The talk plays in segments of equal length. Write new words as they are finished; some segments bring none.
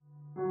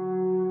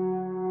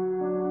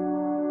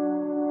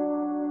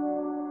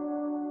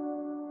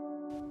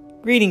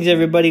Greetings,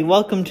 everybody.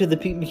 Welcome to the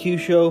Pete McHugh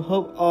Show.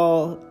 Hope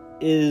all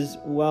is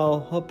well.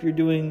 Hope you're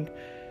doing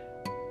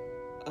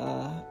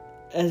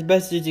as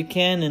best as you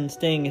can and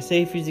staying as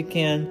safe as you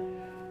can.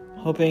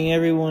 Hoping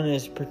everyone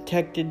is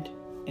protected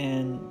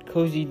and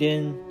cozied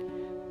in.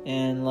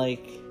 And,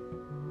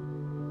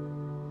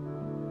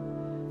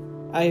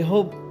 I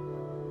hope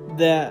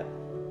that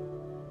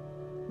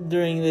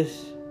during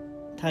this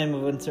time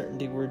of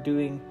uncertainty, we're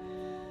doing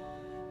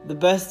the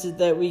best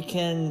that we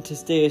can to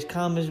stay as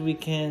calm as we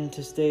can,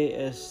 to stay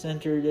as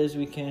centered as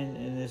we can,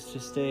 and to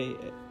stay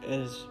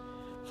as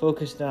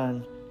focused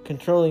on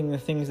controlling the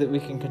things that we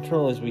can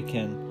control as we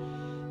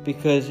can.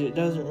 Because it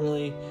doesn't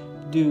really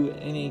do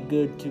any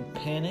good to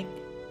panic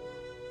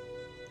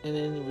in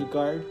any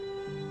regard.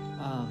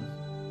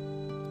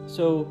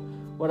 So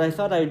what I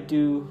thought I'd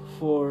do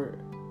for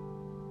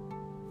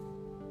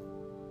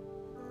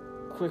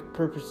quick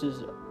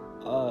purposes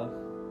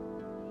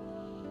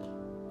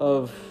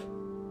of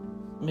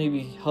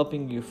maybe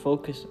helping you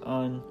focus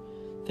on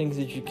things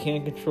that you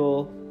can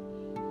control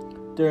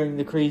during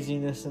the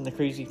craziness and the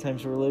crazy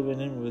times we're living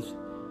in with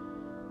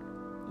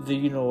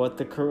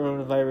the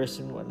coronavirus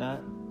and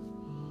whatnot.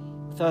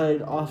 I thought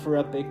I'd offer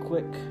up a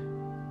quick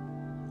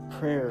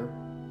prayer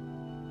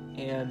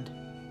and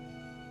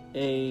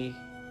a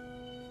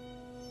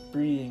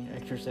breathing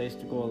exercise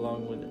to go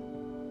along with it.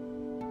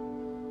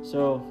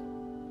 So,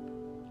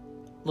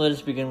 let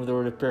us begin with a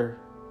word of prayer.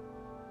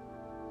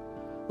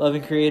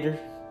 Loving Creator,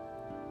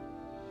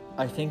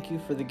 I thank you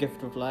for the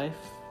gift of life.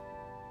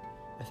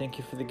 I thank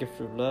you for the gift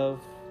of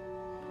love.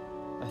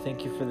 I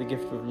thank you for the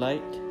gift of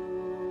light.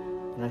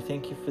 And I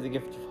thank you for the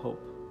gift of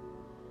hope.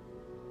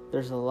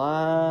 There's a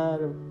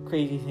lot of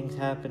crazy things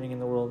happening in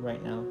the world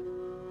right now.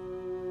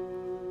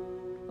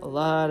 A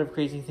lot of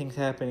crazy things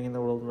happening in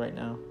the world right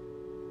now.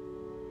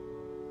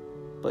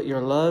 But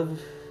your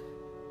love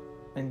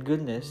and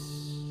goodness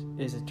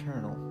is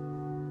eternal.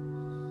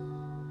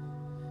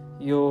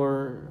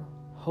 Your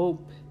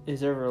hope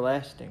is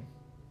everlasting.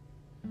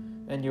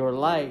 And your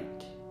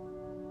light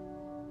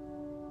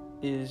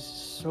is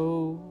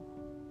so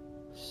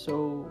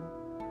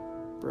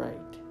bright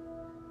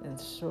and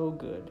so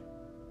good.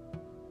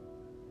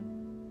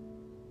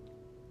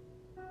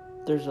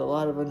 There's a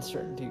lot of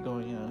uncertainty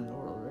going on in the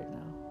world right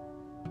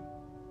now.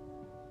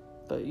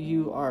 But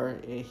you are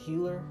a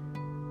healer.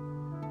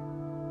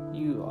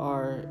 You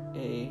are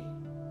a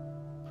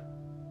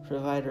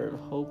provider of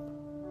hope,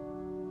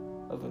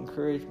 of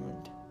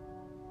encouragement,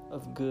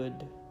 of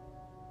good,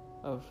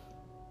 of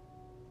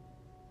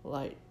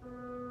light.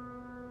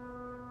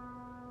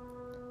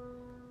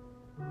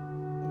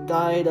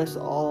 Guide us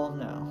all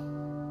now.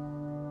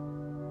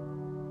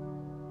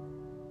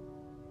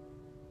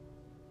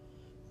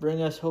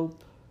 Bring us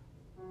hope.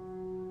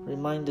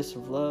 Remind us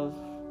of love.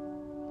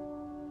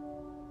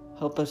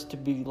 Help us to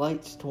be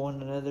lights to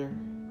one another.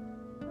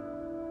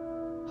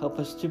 Help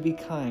us to be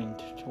kind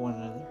to one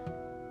another.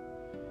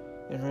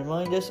 And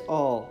remind us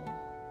all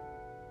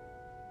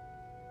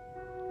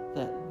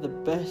that the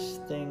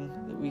best thing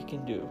that we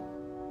can do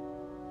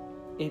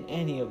in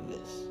any of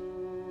this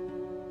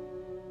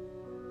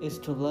is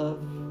to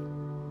love,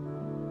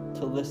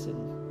 to listen,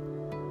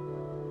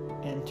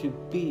 and to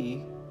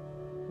be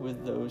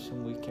with those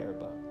whom we care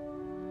about.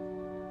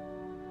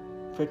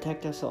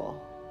 Protect us all.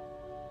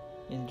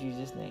 In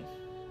Jesus' name.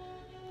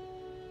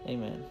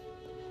 Amen.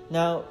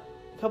 Now,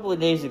 a couple of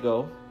days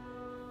ago,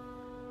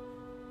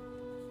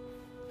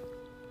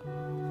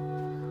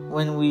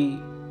 when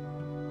we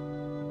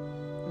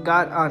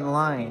got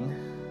online,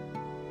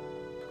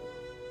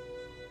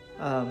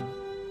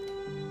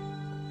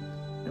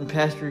 and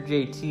Pastor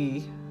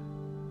JT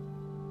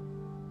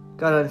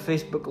got on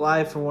Facebook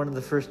Live for one of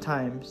the first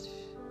times,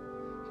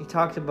 he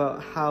talked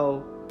about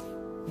how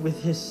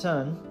with his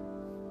son,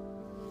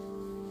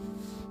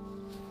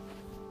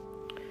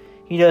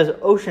 he does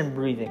ocean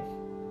breathing.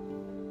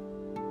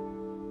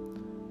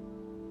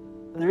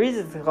 The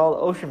reason it's called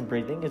ocean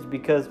breathing is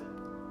because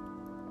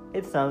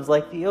it sounds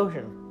like the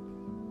ocean.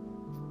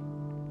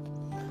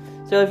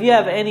 So if you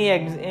have any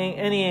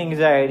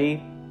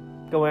anxiety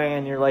going on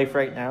in your life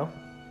right now,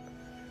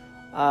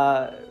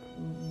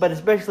 but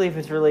especially if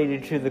it's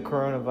related to the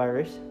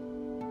coronavirus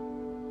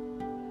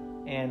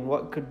and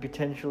what could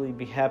potentially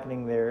be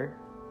happening there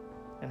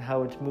and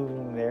how it's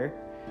moving there,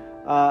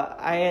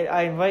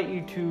 I invite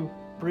you to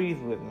breathe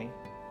with me.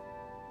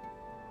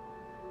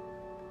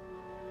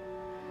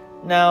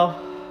 Now,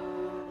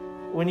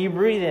 when you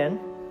breathe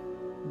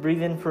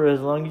in for as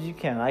long as you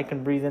can. I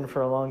can breathe in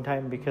for a long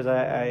time because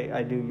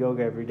I do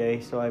yoga every day,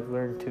 so I've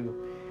learned to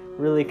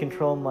really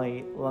control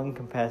my lung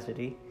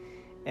capacity.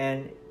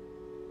 And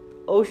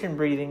ocean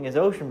breathing is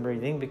ocean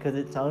breathing because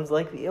it sounds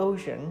like the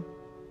ocean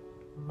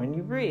when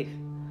you breathe.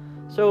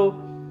 So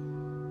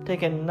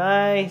take a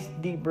nice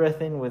deep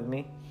breath in with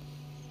me.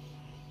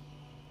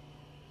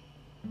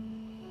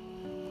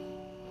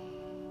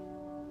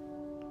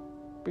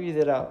 Breathe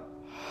it out.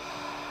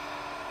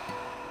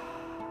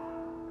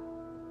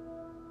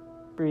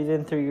 Breathe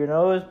in through your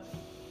nose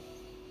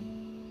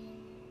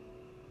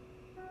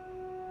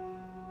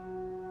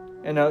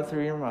and out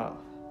through your mouth.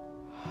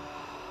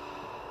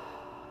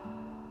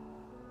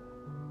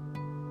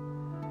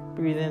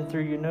 Breathe in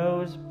through your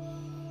nose.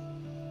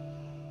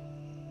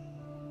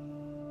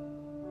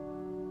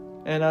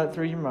 And out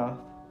through your mouth.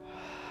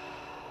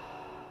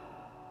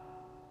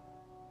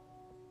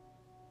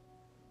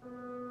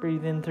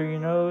 Breathe in through your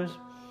nose.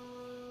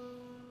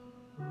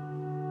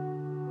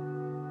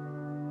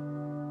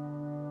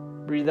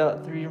 Breathe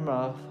out through your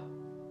mouth.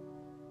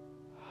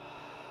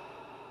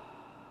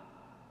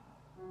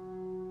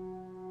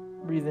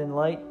 Breathe in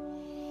light.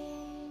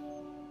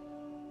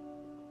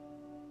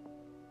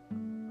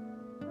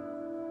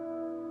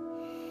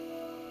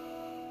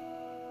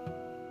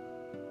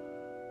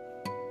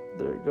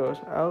 There it goes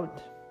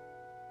out.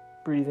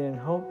 Breathe in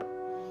hope.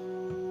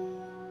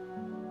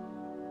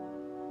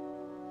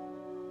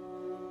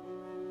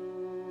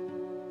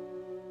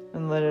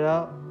 And let it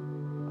out.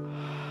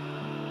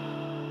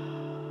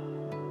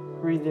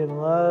 Breathe in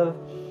love.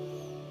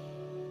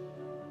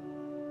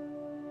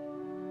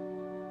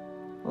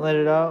 Let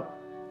it out.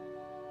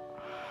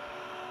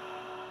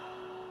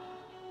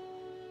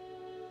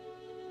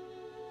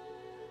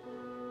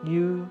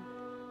 You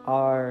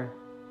are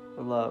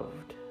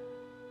loved.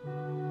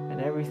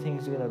 And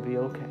everything's gonna be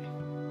okay.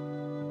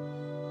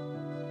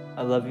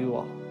 I love you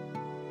all.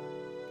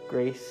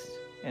 Grace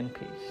and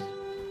peace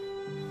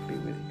be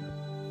with you.